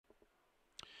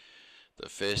The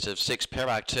first of 6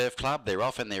 Perak Turf Club. They're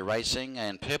off in their racing,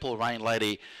 and Purple Rain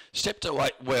Lady stepped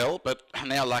away well, but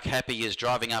now Luck Happy is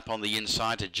driving up on the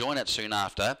inside to join it soon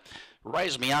after.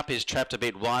 Raise Me Up is trapped a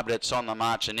bit wide, but it's on the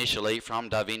march initially from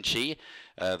Da Vinci.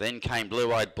 Then came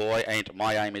Blue Eyed Boy, and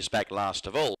My Aim is back last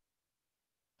of all.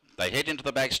 They head into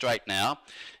the back straight now,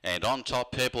 and on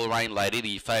top Purple Rain Lady,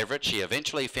 the favourite. She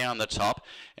eventually found the top,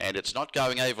 and it's not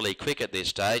going overly quick at this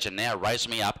stage, and now Raise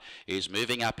Me Up is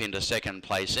moving up into second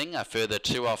placing. A further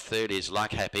 2 off third is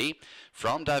Luck Happy.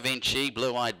 From Da Vinci,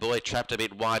 Blue Eyed Boy trapped a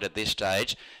bit wide at this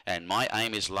stage, and My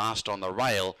Aim is last on the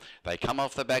rail. They come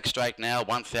off the back straight now,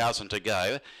 1,000 to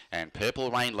go, and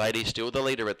Purple Rain Lady still the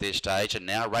leader at this stage, and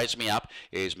now Raise Me Up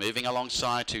is moving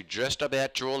alongside to just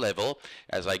about draw level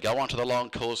as they go onto the long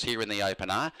course here in the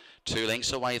opener. 2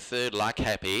 lengths away third, Luck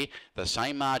Happy. The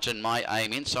same margin, My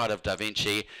Aim, inside of Da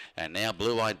Vinci. And now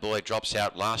Blue Eyed Boy drops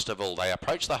out last of all. They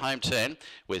approach the home turn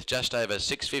with just over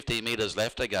 650 metres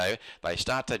left to go. They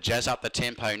start to jazz up the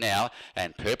tempo now.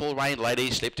 And Purple Rain Lady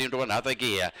slipped into another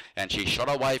gear. And she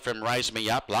shot away from Raise Me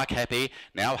Up. Luck Happy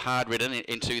now hard ridden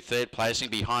into third placing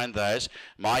behind those.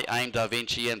 My Aim, Da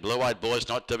Vinci, and Blue Eyed Boy's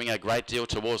not doing a great deal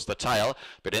towards the tail.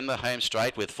 But in the home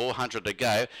straight with 400 to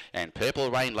go. And Purple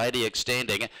Rain Lady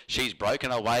extending. She's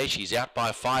broken away. She's out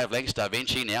by 5 lengths. Da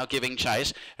Vinci now giving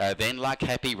chase. Then Luck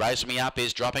Happy. Raise Me Up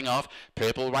is dropping off.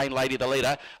 Purple Rain Lady the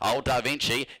leader. Old Da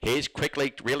Vinci. He's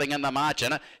quickly reeling in the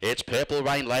margin. It's Purple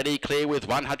Rain Lady clear with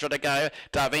 100 to go.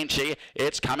 Da Vinci.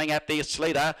 It's coming at this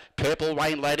leader. Purple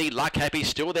Rain Lady. Luck Happy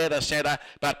still there the centre.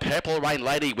 But Purple Rain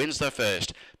Lady wins the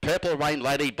first. Purple Rain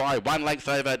Lady by 1 length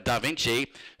over Da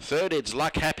Vinci. Third is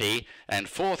Luck Happy. And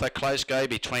fourth a close go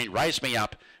between Raise Me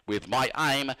Up with My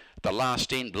Aim, the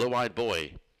last in Blue Eyed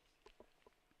Boy.